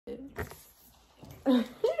You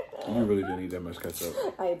really didn't eat that much ketchup.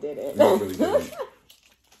 I didn't. You really didn't.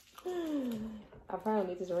 I probably don't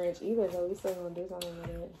need this ranch either, so we still gonna do something with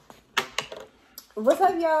it. What's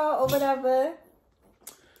up, y'all, or whatever?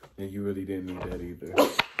 And you really didn't need that either.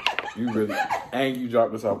 You really, and you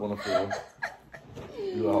dropped this off on the floor.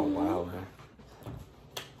 You all wild, man.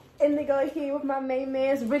 Indigo here with my main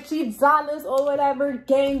man's Richie, Dollas, or whatever.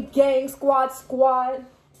 Gang, gang, squad.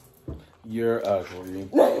 You're ugly.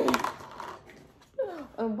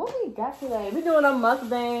 And what we got today? We're doing a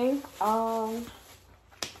mukbang.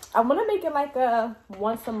 I want to make it like a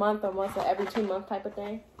once a month or once every 2 month type of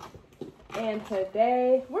thing. And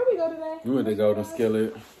today, where we go today? We went to Golden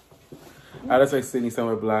Skillet. I just say Sydney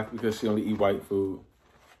somewhere black because she only eat white food.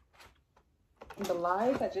 The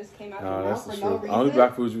lies that just came out No, of that's mouth the for no truth. reason. Only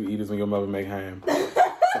black food you eat is when your mother make ham.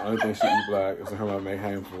 The only thing she eat black is when her mother make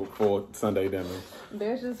ham for Sunday dinner.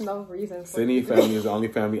 There's just no reason. Sydney family is the only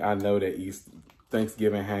family I know that eats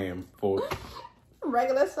Thanksgiving ham for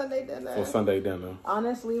regular Sunday dinner. For Sunday dinner.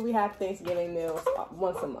 Honestly, we have Thanksgiving meals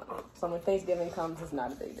once a month. So when Thanksgiving comes, it's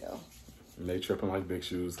not a big deal. And they tripping like big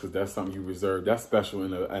shoes because that's something you reserve. That's special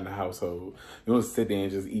in the household. You don't sit there and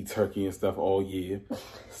just eat turkey and stuff all year.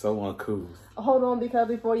 So uncouth. Hold on, because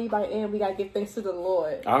before you bite in, we got to give thanks to the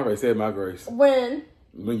Lord. I already said my grace. When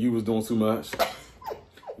you was doing too much.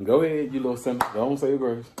 Go ahead, you little sinner. Don't say your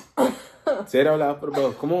grace. Say it out loud for the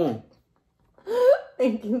both. Come on.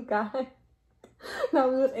 Thank you, God. Now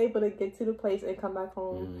we was able to get to the place and come back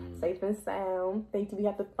home safe and sound. Thank you. We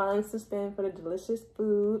have the funds to spend for the delicious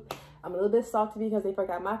food. I'm a little bit salty because they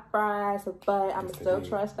forgot my fries, but I'm still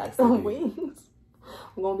trust that some wings.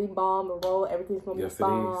 I'm gonna be bomb. The roll, everything's gonna be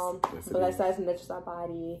bomb. Bless us and nurture our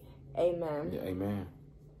body. Amen. Yeah, amen.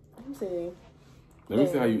 Let me see. Let me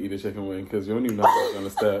see how you eat a chicken wing because you don't even know what's on the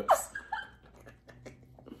steps.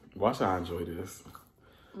 Watch how I enjoy this.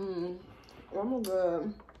 I'm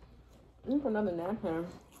good. I'm put another napkin.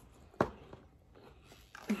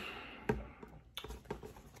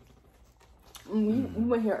 We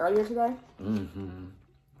went here earlier today. And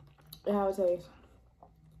how it tastes?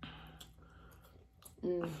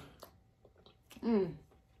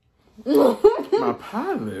 My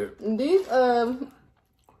pilot. These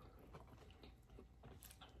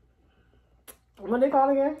what they call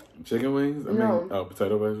again? Chicken wings? I mean,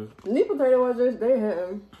 potato wedges. These potato wedges, they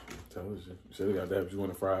hitting. Told you. Should have got that if you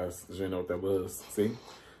wanted fries. Because you didn't know what that was. See?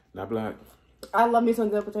 Not black. I love me some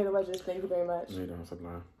good potato wedges. Thank you very much. You don't stop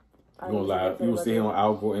lying. You gonna lie. You gonna see him on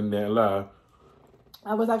Algo in there and lie.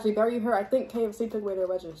 I was actually very hurt. I think KFC took away their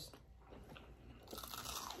wedges.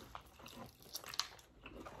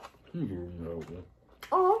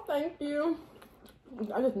 Oh, thank you.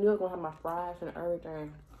 I just knew I was gonna have my fries and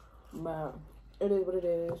everything. But it is what it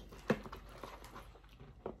is.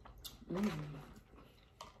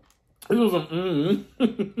 It was a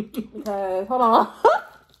Because, hold on.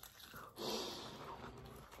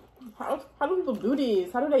 How do people do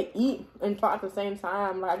these? How do they eat and talk at the same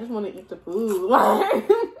time? Like, I just want to eat the food. Like,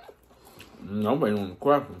 I'm waiting on the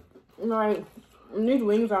cracker. Like, these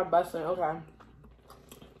wings are busting. Okay.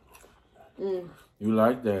 You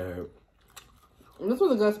like that? This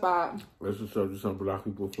was a good spot. Let's just show you some black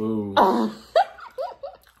people food.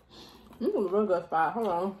 This was a real good spot. Hold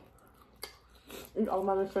on. Eat all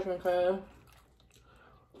my chicken, cuz.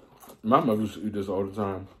 My mother used to eat this all the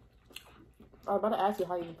time. I was about to ask you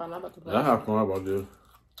how you found out about the place. I have fun about this.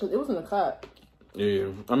 Because it was in the cut.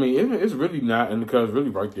 Yeah. I mean, it's really not in the cut. It's really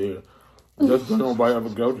right there. Just nobody ever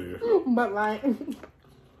go there. But, like,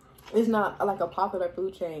 it's not, like, a popular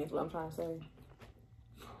food chain is what I'm trying to say.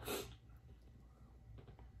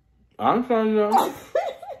 I'm trying to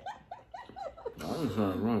I'm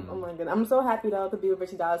trying to run. Oh, my goodness. I'm so happy, though, to be with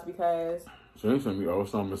Richie Dollas because... She ain't sent me all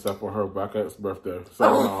something except for her back at birthday. So,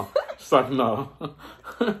 no. She's like, no.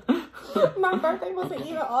 My birthday wasn't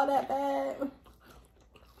even all that bad.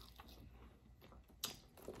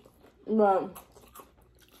 But...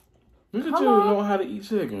 Look at you know how to eat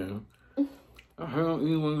chicken. I heard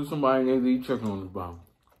anyone with somebody that eat chicken on the bottom.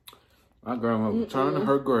 My grandma would turn to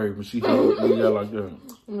her grave when she heard me yell like that.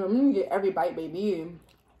 I'm gonna get every bite, baby.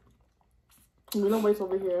 We don't waste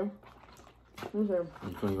over here. Okay.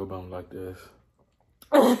 You couldn't go bone like this.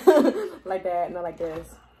 Like that, not like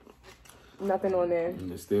this. Nothing on there. And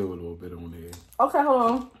there's still a little bit on there. Okay, hold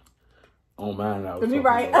on. On mine, I was you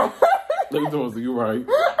right. You right.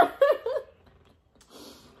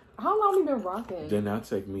 How long we been rocking? Then I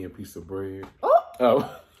take me a piece of bread. Oh. Oh.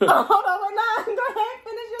 Hold on, wait, nah. Go ahead,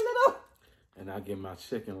 finish your little. And I get my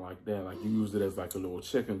chicken like that. Like, you use it as like a little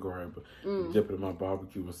chicken grab. You dip it in my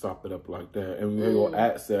barbecue and sop it up like that. And when you go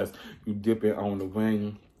access, you dip it on the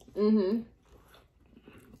wing.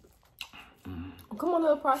 Come on,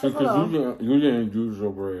 little process. See, because you didn't use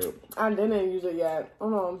your bread. I didn't use it yet.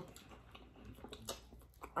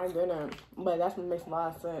 I didn't. But that's what makes a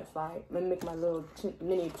lot of sense. Like, let me make my little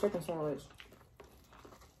mini chicken sandwich.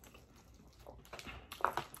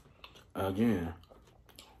 Again.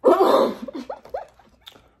 I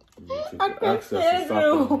can't stand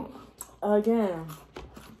you. Again.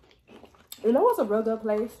 You know what's a real good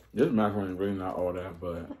place? This macaroni really not all that,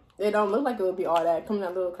 but it don't look like it would be all that. Come in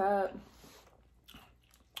that little cup.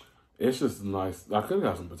 It's just nice. I could have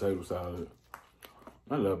got some potato salad.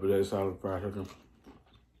 I love potato salad with fried chicken.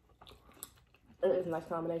 It is a nice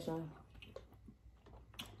combination.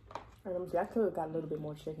 Let me see. I could have got a little bit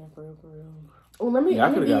more chicken for real. Oh,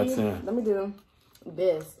 I could have got 10. Let me do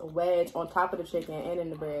this wedge on top of the chicken and in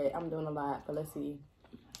the bread. I'm doing a lot, but let's see.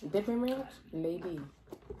 Dipping ranch? Maybe.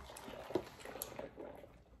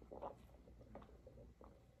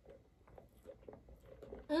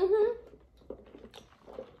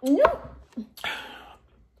 Yep.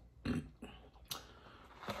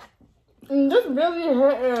 This really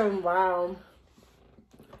hitting. Wow.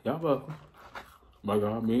 Y'all welcome. My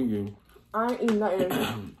God, me and you. I ain't eating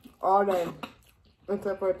nothing all day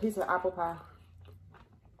except for a piece of apple pie.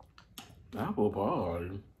 Apple pie?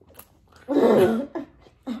 Do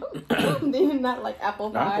you not like apple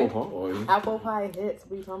pie? Apple pie? Apple pie hits.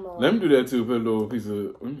 What are you talking about? Let me do that too. Put a little piece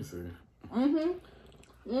of, let me see.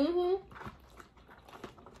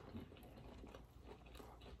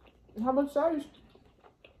 How much size?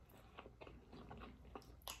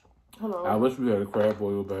 Hold on. I wish we had a crab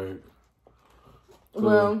boil bag. So,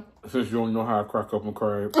 well, since you don't know how to crack up a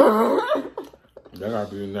crab, that gotta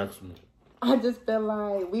be the next one. I just feel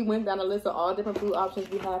like we went down a list of all different food options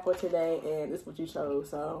we have for today, and this is what you chose.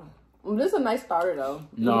 So this is a nice starter, though.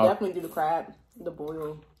 No, you definitely do the crab, the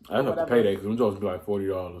boil. I have to pay that because them jokes be like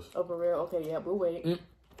 $40. Oh, for real? Okay, yeah, we'll wait.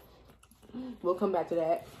 We'll come back to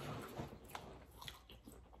that.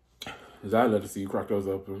 Cause I let her see you crack those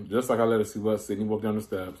open, just like I let her see what Sydney walk down the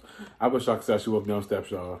steps. I wish I could say she walked down the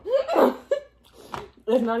steps, y'all.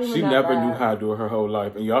 It's not even. She never knew how to do it her whole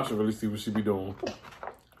life, and y'all should really see what she be doing.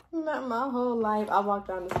 Not my whole life. I walked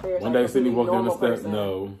down the stairs. One day Sydney walked down the steps.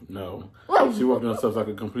 No. She walked down the steps like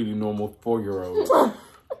a completely normal 4-year-old.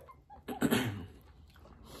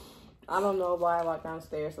 I don't know why I walked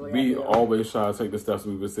downstairs. So we always try to take the steps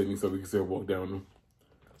we were Sydney so we can see her walk down them.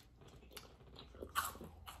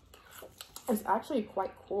 It's actually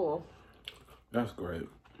quite cool. That's great.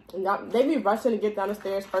 They be rushing to get down the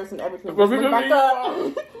stairs first and everything. Just look back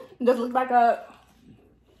up. Just look back up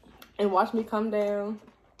and watch me come down.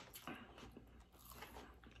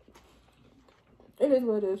 It is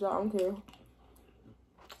what it is, y'all. I don't care.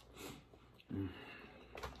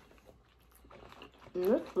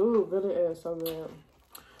 This food really is so good.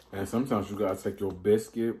 And sometimes you gotta take your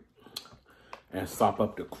biscuit and sop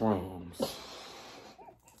up the crumbs.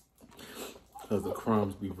 Because the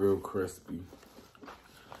crumbs be real crispy.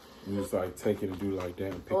 You just like take it and do like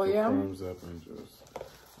that and pick the crumbs up and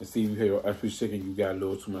see if you have your extra chicken, you got a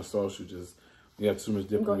little too much sauce, you got too much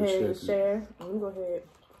dip in the chicken. Go ahead and share. I'm go ahead.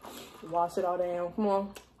 Wash it all down. Come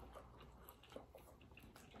on.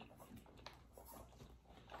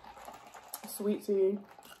 Sweet tea.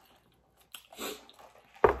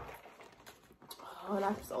 Oh, and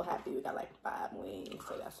I'm so happy we got like 5 wings,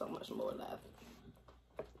 so that's so much more left.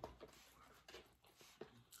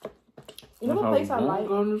 You know what place I like?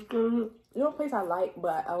 You know what place I like,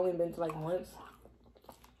 but I only been to like once?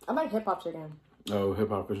 I like Hip Hop Chicken. Oh, Hip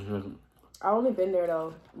Hop Chicken. I only been there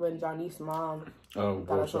though when Johnny's mom got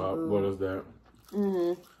us some food. What is that?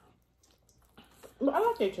 I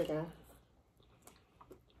like their chicken.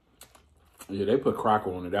 Yeah, they put crack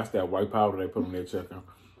on it. That's that white powder they put on their chicken.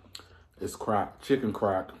 It's crack. Chicken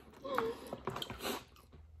crack.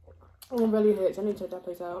 It really hits. I need to check that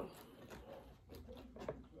place out.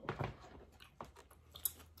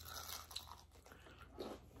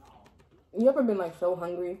 You ever been like so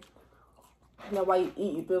hungry? You know, while you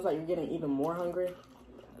eat, it feels like you're getting even more hungry.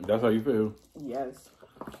 That's how you feel? Yes.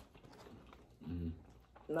 And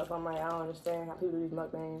that's why I'm like, I don't understand how people do these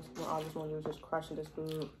mukbangs when all I just want to do is just crushing this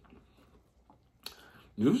food.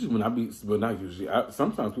 Usually when I be, but not usually,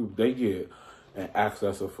 sometimes people, they get an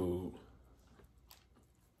excess of food.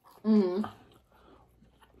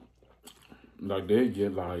 Like they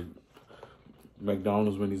get like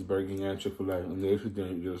McDonald's, Wendy's, Burger King, and Chick-fil-A, and they should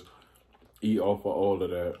then just eat off of all of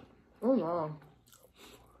that. Oh no.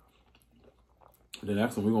 The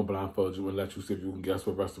next one, we're going to blindfold you and let you see if you can guess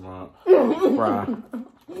what restaurant. Fry.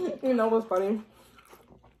 You know what's funny?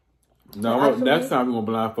 No, actually, next time we're going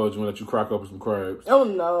to blindfold you and let you crack open some crabs. Oh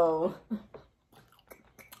no.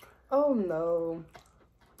 Oh no.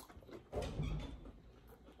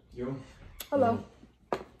 Yo. Hello.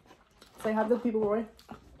 Say hi to the people, Roy.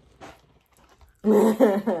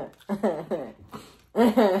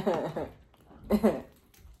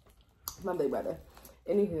 My big brother.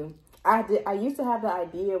 Anywho, I used to have the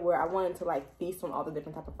idea where I wanted to like feast on all the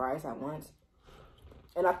different type of fries at once.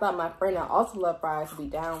 And I thought my friend that also loved fries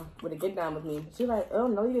would get down with me. She was like, oh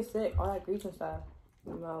no, you get sick, all that grease and stuff.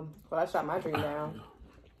 But I shot my dream down.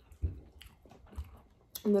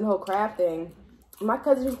 And then the whole crab thing. My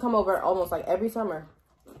cousin used to come over almost like every summer.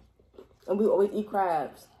 And we would always eat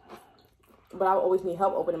crabs. But I would always need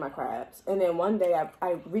help opening my crabs. And then one day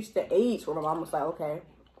I reached the age where my mom was like, okay,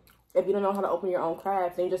 if you don't know how to open your own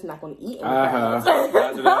crabs, then you're just not going to eat any crabs.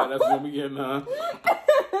 That's what we getting, huh?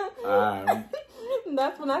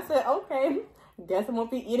 That's when I said, okay, guess I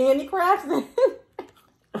won't be eating any crabs then.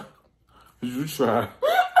 You try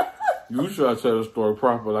to tell the story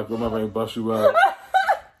proper, like your mother ain't bust you out.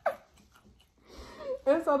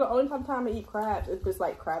 And so the only time I eat crabs is just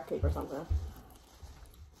like crab cake or something.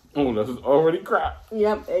 Oh, that's already crap.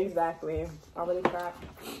 Yep, exactly. Already crab.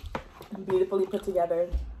 Beautifully put together.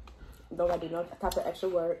 Don't gotta do no type of extra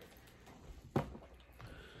work.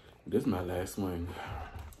 This is my last swing.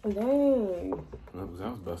 Dang. I was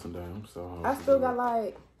busting down, so I still got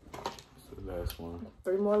like the last one.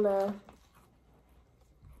 3 more left.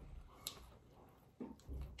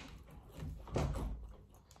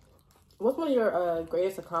 What's one of your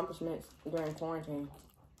greatest accomplishments during quarantine?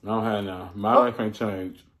 I don't have now. My life ain't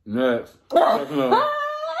changed. Next. The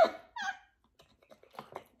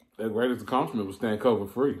greatest accomplishment was staying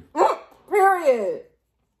COVID free. Period.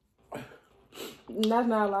 That's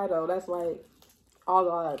not a lie though. That's like all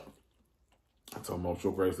God. That's almost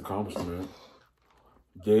your greatest accomplishment.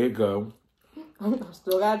 There you go. I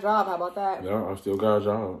still got a job. How about that? Yeah, I still got a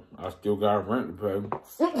job. I still got rent to pay.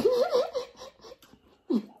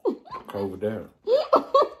 COVID down.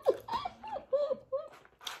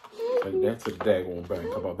 Like that's a daggone bank.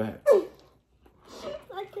 How about that?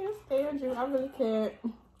 I can't stand you. I really can't.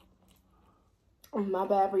 My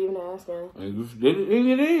bad for even asking.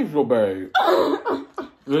 It is your bad.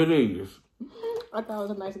 It is. I thought it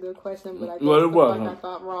was a nice, good question, but I guess Well, it wasn't. I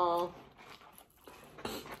thought wrong.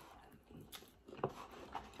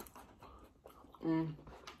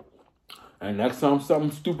 And next time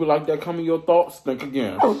something stupid like that come in your thoughts, think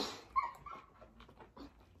again.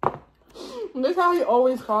 This is how he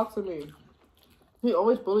always talks to me. He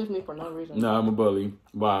always bullies me for no reason. Nah, I'm a bully.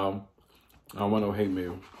 Wow. I don't want no hate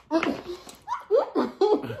mail.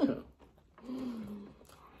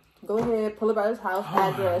 Go ahead, pull about his house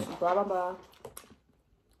address, blah, blah, blah.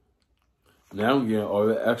 Now I'm getting all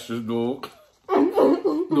the extras, dude.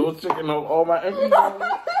 Dude, checking out all my extras. You gotta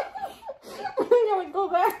go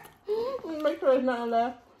back. Make sure there's nothing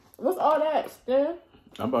left. What's all that, Stan?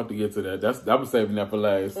 I'm about to get to that. I was saving that for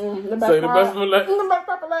last. The Say the best for last. The best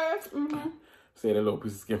part for last. Say that little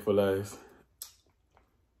piece of skin for last.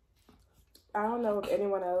 I don't know if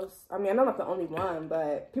anyone else. I mean, I know I'm not the only one,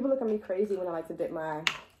 but people look at me crazy when I like to dip my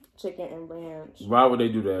chicken in ranch. Why would they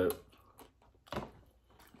do that?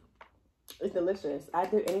 It's delicious. I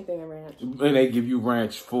do anything in ranch. And they give you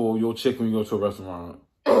ranch for your chicken when you go to a restaurant.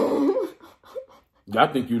 I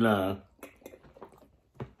think you lying.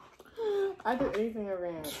 I do anything in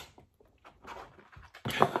ranch.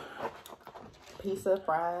 Pizza,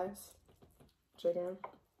 fries, chicken.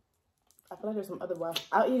 I feel like there's some other ones.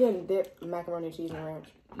 I'll even dip macaroni and cheese in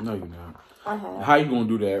ranch. No, you're not. I have. How you gonna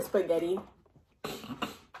do that? Spaghetti.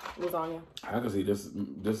 Lasagna. I can see this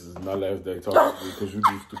is my last day talking to you because you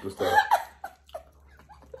do stupid stuff.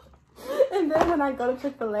 And then when I go to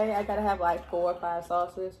Chick-fil-A, I gotta have like 4 or 5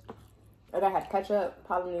 sauces. I gotta have ketchup,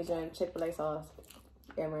 Polynesian, Chick-fil-A sauce,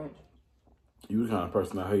 and ranch. You the kind of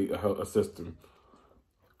person I hate a system.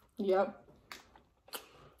 Yep.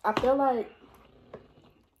 I feel like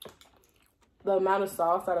the amount of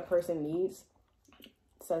sauce that a person needs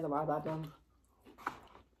says a lot about them.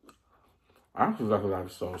 I actually like a lot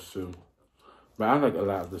of sauce too. But I like a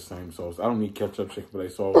lot of the same sauce. I don't need ketchup,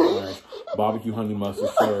 Chick-fil-A sauce, ranch, barbecue honey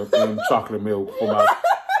mustard syrup, and chocolate milk for my...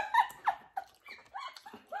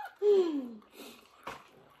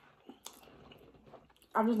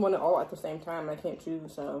 I just want it all at the same time. I can't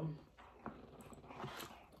choose, so.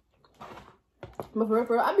 But for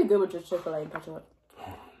real, I'd be good with just Chick-fil-A and ketchup.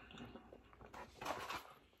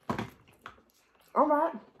 All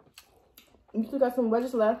right. You still got some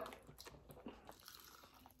wedges left.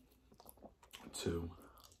 2.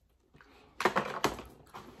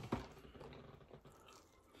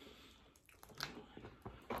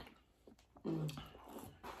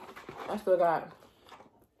 I still got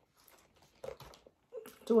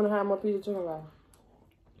 2.5 more pieces of chicken left.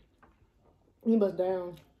 You bust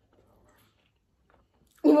down.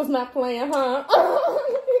 You was not playing, huh?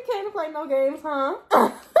 You can't play no games, huh?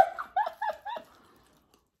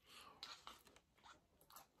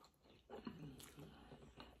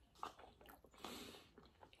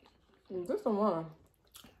 Just the one.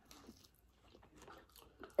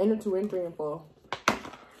 And the 2 and 3 and 4.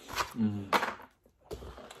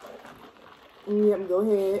 Yep, go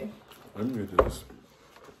ahead. Let me get this.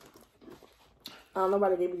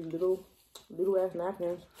 Nobody gave me these little ass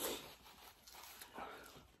napkins.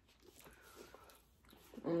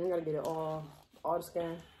 You gotta get it all the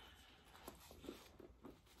scan.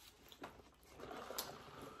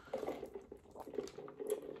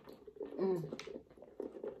 You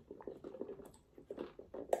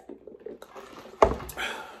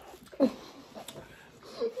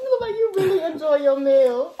look like you really enjoy your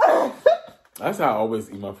meal. That's how I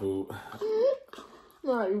always eat my food.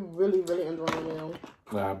 No, you really, really enjoy your meal.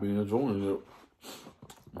 I've been enjoying it.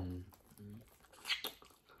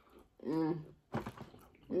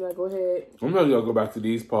 Yeah, go ahead. I'm gonna go back to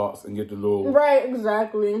these parts and get the little... Right,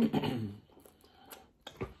 exactly.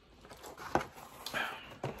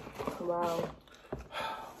 Wow.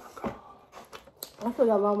 I still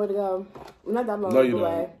got a long way to go. Not that long. No, you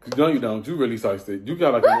don't. No, you don't. You really sliced it. You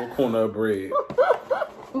got like a little corner of bread.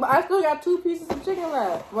 But I still got 2 pieces of chicken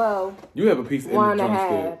left. Well, you have a piece in the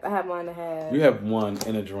drumstick. I have 1.5. You have 1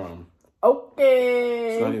 in a drum.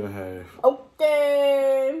 Okay. It's not even half.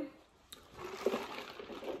 Okay.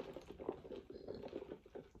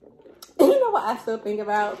 You know what I still think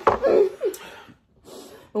about?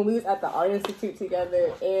 When we was at the Art Institute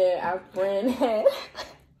together and our friend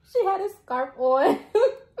she had a scarf on.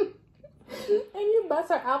 And you bust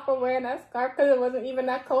her out for wearing that scarf because it wasn't even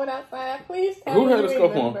that cold outside. Please tell me. Who had a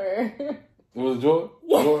scarf on? Was it Joy?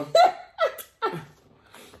 Yeah.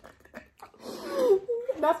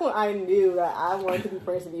 That's when I knew that I wanted to be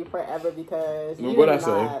friends with you forever because you What'd I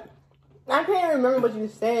say? I can't remember what you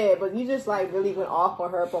said, but you just like really went off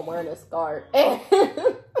on her for wearing a scarf. That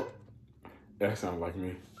sounds like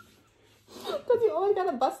me. Because you always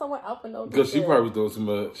gotta bust someone out for no reason. Because she probably was doing too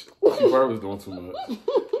much. She probably was doing too much.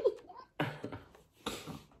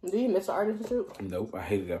 Do you miss the Art Institute? Nope, I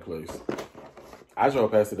hated that place. I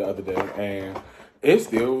drove past it the other day and it's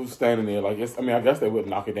still standing there. Like it's, I mean, I guess they would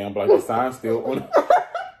knock it down, but like the sign's still on.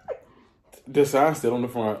 The sign's still on the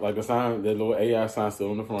front. Like the sign, the little AI sign still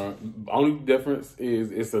on the front. Only difference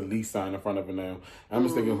is it's a lease sign in front of it now. I'm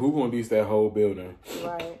just thinking, who gonna lease that whole building?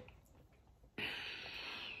 Right.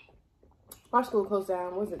 My school closed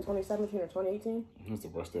down, was it 2017 or 2018? It was the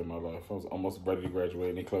worst day of my life. I was almost ready to graduate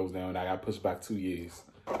and they closed down. I got pushed back 2 years.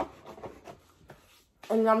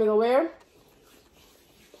 And you got me to where?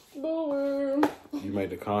 Go where? You made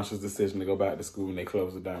the conscious decision to go back to school and they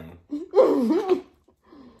closed it down.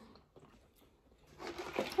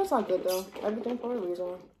 That's not good though. Everything for a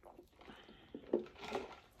reason.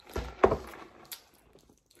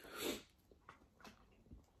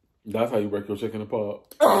 That's how you break your chicken apart.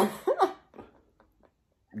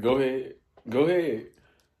 Go ahead. Go ahead.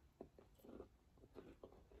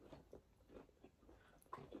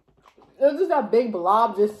 It was just that big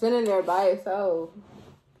blob just sitting there by itself.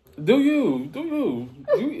 Do you?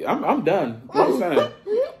 I'm done. What I'm saying.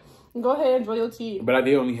 Go ahead, enjoy your tea. But I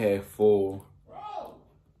did only have 4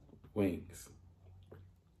 wings.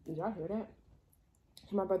 Did y'all hear that?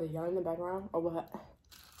 Is my brother yelling in the background or what?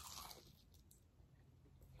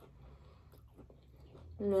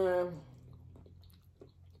 Nah.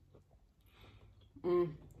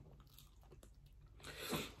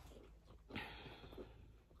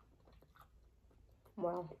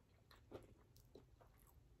 Wow.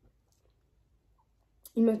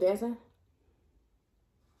 You miss dancing?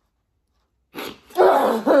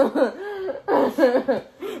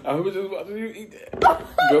 I was just watching you eat that.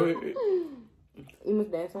 Go ahead. You miss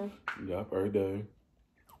dancing? Yup, every day.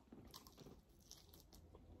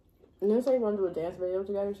 You didn't say you want to do a dance video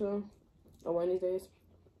together soon? Or one of these days?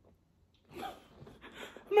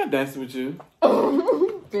 I'm not dancing with you.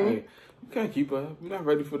 Hey, you can't keep up. You're not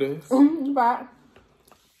ready for this. Bye.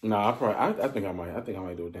 Nah, I think I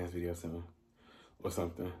might do a dance video soon. Or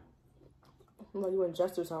something. Well, you and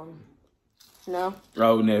Just or something. No?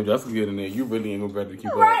 Oh, no, just get in there. You really ain't gonna be ready to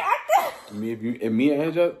keep Right, up. Me and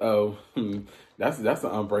Just, that's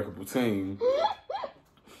an unbreakable team.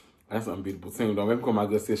 That's an unbeatable team. Don't make me call my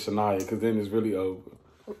good sis Shania, because then it's really over.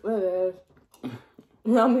 It is.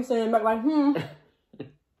 You know me saying back like, Do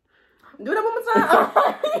that one more time.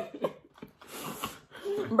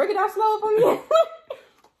 Break it down slow for me.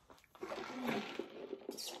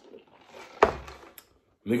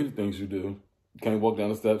 Look at the things you do. Can't walk down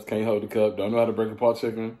the steps, can't hold the cup, don't know how to break apart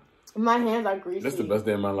chicken. My hands are greasy. That's the best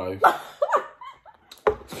day of my life.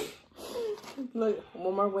 Look,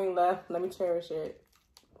 one more wing left. Let me cherish it.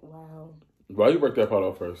 Wow. Why you break that part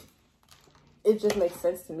off first? It just makes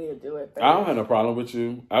sense to me to do it first. I don't have no problem with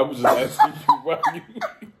you. I was just asking you why you...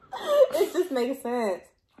 It just makes sense.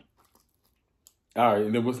 All right,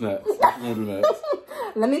 and then what's next? What you gonna do next?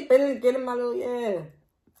 Let me finish getting my little, yeah.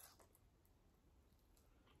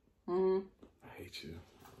 I hate you.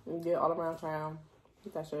 Get all around town.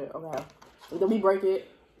 Get that shit. Okay. Then we break it.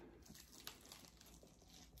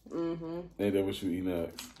 And then what you eat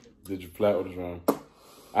next? Did you flat or the drum?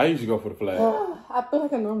 I usually go for the flat. I feel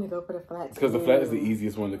like I normally go for the flat. Because the flat is the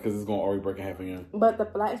easiest one because it's going to already break in half again. But the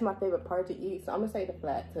flat is my favorite part to eat, so I'm going to say the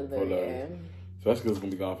flat to the end. So that's because it's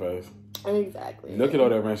going to be gone fast. Exactly. Look at all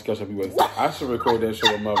that ranch ketchup you wasted. I should record that shit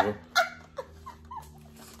with mother.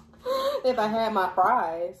 If I had my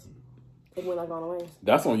fries, it would not gone away.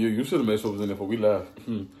 That's on you. You should have made sure it was in there before we left.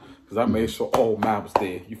 Because I made sure all mine was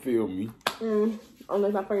there. You feel me?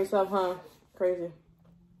 Only not for yourself, huh? Crazy.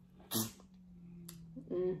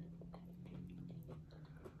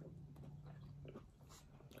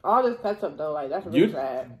 All this ketchup though, like that's really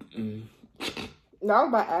sad. That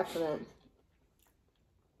was by accident.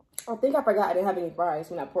 I think I forgot I didn't have any fries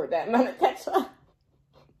when I poured that amount of ketchup.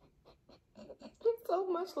 There's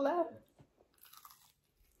so much left.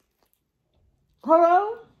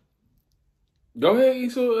 Hello? Go ahead,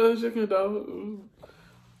 eat your chicken, dog.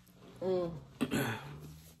 I'm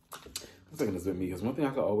taking this with me because one thing I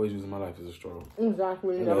could always use in my life is a straw.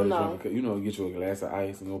 Exactly. You never know. You know, you get you a glass of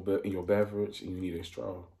ice in your beverage and you need a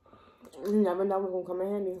straw. You never know what's going to come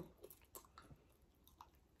in handy.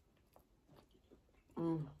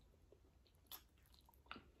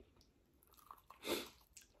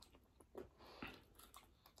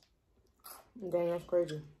 Dang, that's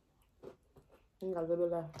crazy. You got a little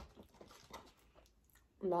bit left.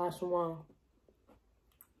 Last one.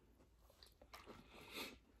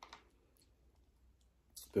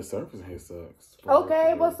 The surface here sucks.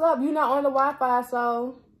 Okay, what's up? You're not on the Wi-Fi,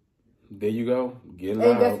 so... There you go. Getting loud.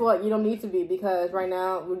 And guess what? You don't need to be because right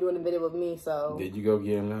now we're doing a video with me, so... There you go,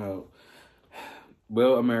 getting loud.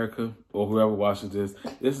 Well, America, or whoever watches this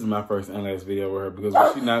is my first and last video with her because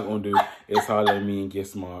what she's not going to do is holler at me and get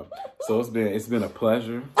smart. So it's been a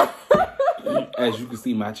pleasure. As you can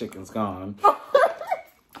see, my chicken's gone.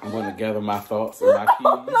 I'm going to gather my thoughts and my keys.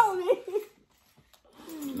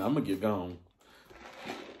 Now I'm going to get gone.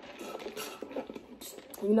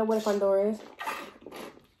 You know where the front door is?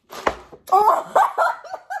 Oh!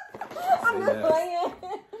 I'm just playing.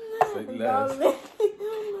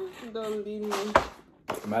 Don't leave me.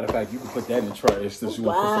 Matter of fact, you can put that in the trash since you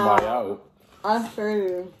want to put somebody out. I sure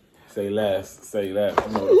do. Say less. Say less.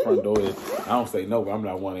 You know what the front door is. I don't say no, but I'm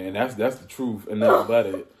not one. And that's the truth and nothing but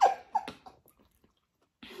it.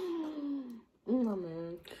 Oh,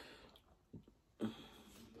 man.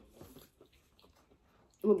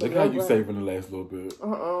 Look how you saving the last little bit.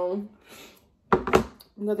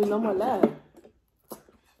 There's no more left.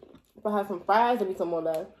 If I have some fries, there'll be some more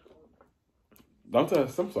left. Don't tell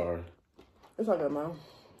us. I'm sorry. It's all good, man.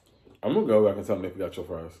 I'm going to go back and tell them they forgot your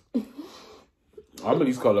fries. I'm going to at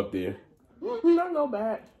least call up there. Not go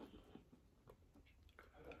back.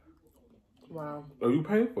 Wow. Oh, you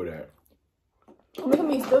paid for that? Look at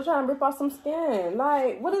me still trying to rip off some skin.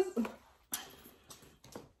 Like, what is...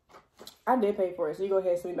 I did pay for it, so you go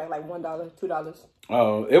ahead and send me back like $1, $2.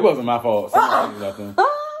 Oh, it wasn't my fault. Somebody did nothing.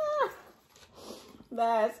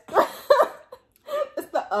 That's...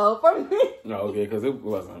 It's the O for me. No, okay, because it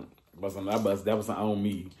wasn't that was on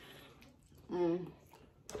me. You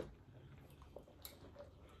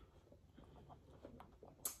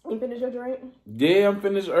finished your drink? Yeah, I'm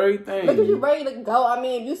finished everything. Look at you ready to go. I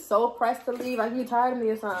mean, you so pressed to leave. Like, you tired of me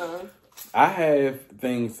or something. I have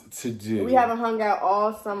things to do. We haven't hung out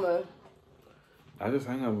all summer. I just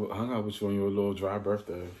hung out with you on your little dry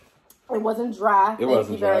birthday. It wasn't dry. It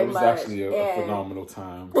wasn't dry. It was actually a phenomenal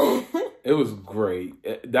time. It was great.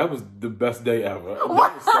 That was the best day ever. That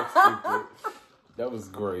was so stupid. That was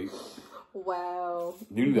great. Wow.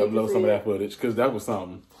 You need to upload some of that footage because that was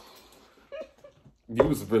something. You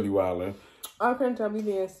was really wilding. I couldn't tell me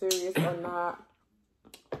being serious or not.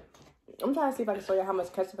 I'm trying to see if I can show you how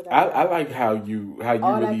much ketchup I got. I like how you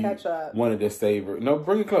all really that ketchup. Wanted to savor. No,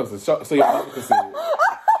 bring it closer so your mother can see it.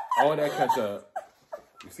 All that ketchup.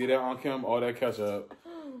 You see that on Kim? All that ketchup.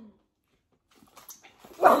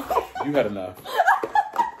 You had enough.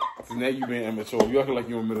 So now you being immature. You acting like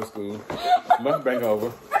you in middle school. Mukbang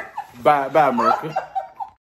over. Bye, America.